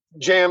still,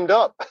 jammed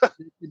up.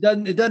 It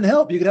doesn't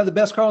help. You could have the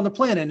best car on the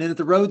planet, and if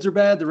the roads are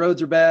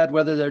bad,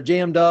 whether they're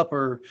jammed up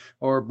or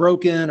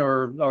broken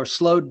or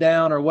slowed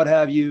down or what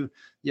have you.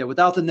 Yeah,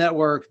 without the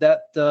network,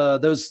 that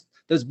those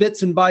those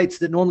bits and bytes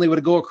that normally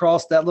would go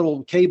across that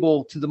little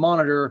cable to the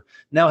monitor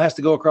now has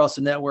to go across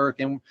the network,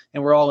 and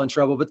we're all in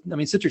trouble. But I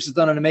mean, Citrix has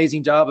done an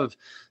amazing job of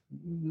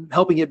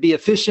helping it be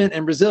efficient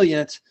and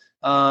resilient.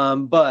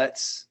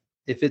 But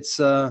if it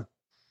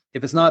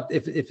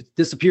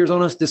disappears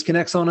on us,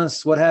 disconnects on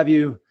us, what have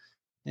you,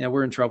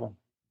 we're in trouble.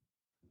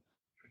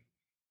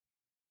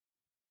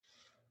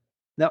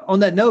 Now, on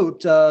that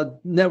note,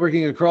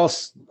 networking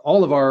across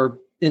all of our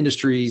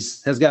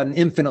industries has gotten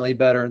infinitely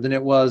better than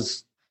it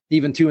was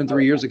even 2 and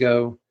 3 years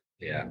ago.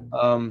 Yeah.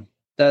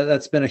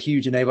 That's been a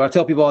huge enabler. I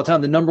tell people all the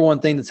time, the number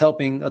one thing that's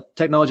helping a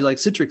technology like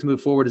Citrix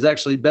move forward is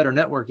actually better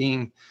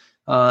networking,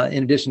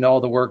 in addition to all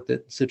the work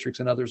that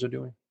Citrix and others are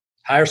doing.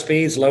 Higher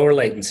speeds, lower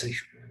latency.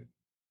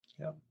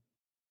 Yeah.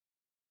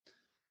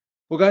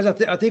 Well, guys,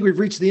 I think we've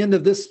reached the end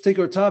of this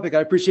particular topic.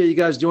 I appreciate you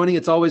guys joining.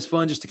 It's always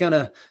fun just to kind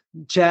of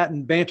chat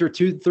and banter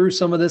through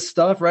some of this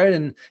stuff, right?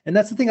 And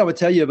that's the thing I would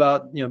tell you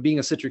about, being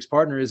a Citrix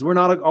partner is we're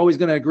not always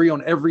going to agree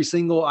on every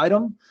single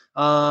item,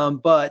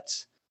 but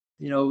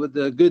with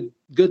the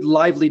good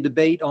lively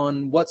debate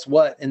on what's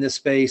what in this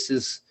space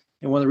is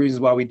one of the reasons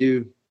why we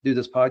do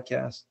this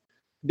podcast.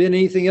 Ben,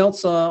 anything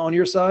else on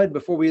your side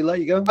before we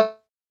let you go?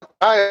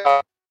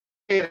 Uh-oh.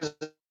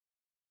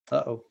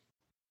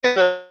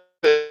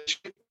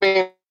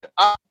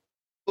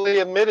 I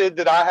admitted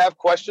that I have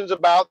questions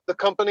about the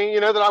company,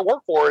 that I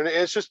work for. And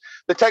it's just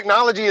the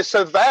technology is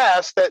so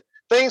vast that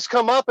things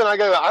come up and I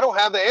go, I don't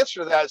have the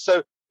answer to that.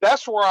 So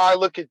that's where I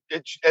look at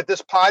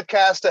this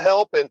podcast to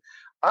help. And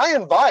I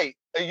invite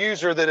a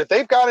user that if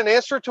they've got an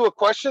answer to a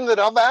question that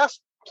I've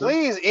asked,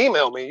 please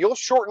email me. You'll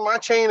shorten my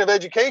chain of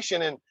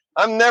education. And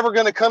I'm never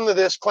going to come to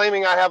this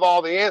claiming I have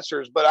all the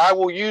answers, but I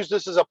will use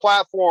this as a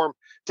platform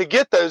to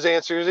get those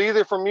answers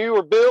either from you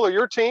or Bill or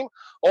your team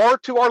or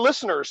to our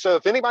listeners. So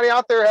if anybody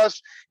out there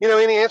has,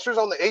 any answers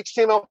on the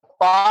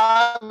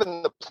HTML5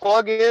 and the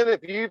plugin,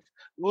 if you've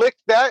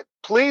licked that,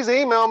 please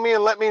email me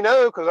and let me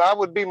know, because I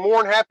would be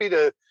more than happy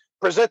to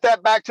present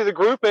that back to the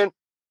group and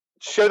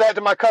show that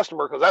to my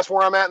customer, because that's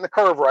where I'm at in the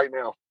curve right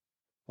now.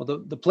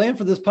 Well, the plan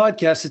for this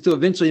podcast is to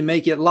eventually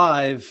make it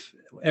live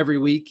every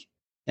week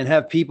and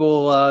have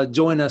people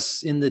join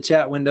us in the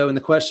chat window in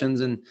the questions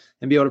and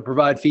be able to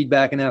provide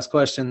feedback and ask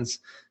questions.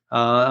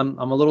 I'm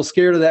a little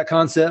scared of that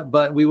concept,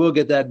 but we will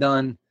get that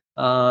done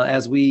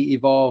as we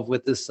evolve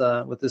with this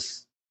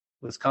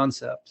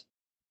concept.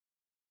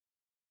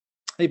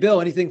 Hey,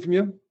 Bill, anything from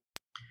you?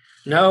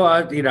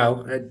 No,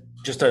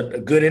 just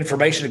a good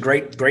information, a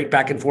great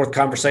back and forth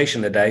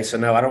conversation today. So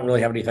no, I don't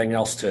really have anything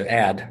else to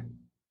add.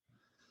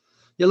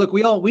 Yeah, look,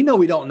 we know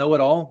we don't know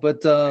it all,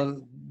 but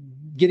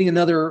getting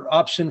another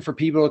option for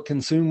people to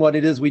consume what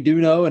it is we do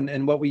know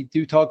and what we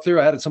do talk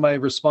through. I had somebody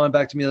respond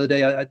back to me the other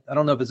day. I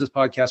don't know if it's this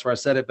podcast where I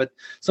said it, but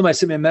somebody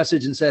sent me a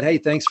message and said, hey,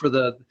 thanks for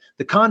the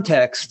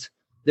context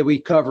that we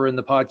cover in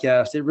the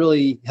podcast. It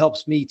really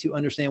helps me to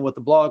understand what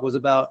the blog was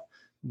about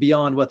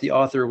beyond what the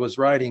author was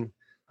writing.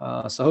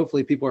 So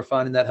hopefully people are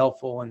finding that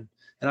helpful. And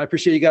I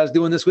appreciate you guys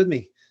doing this with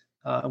me.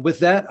 With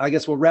that, I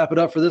guess we'll wrap it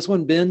up for this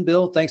one. Ben,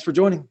 Bill, thanks for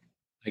joining.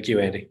 Thank you,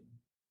 Andy.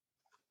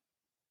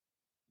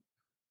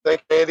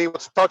 Thank you, Andy. We'll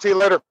talk to you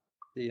later.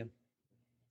 See you.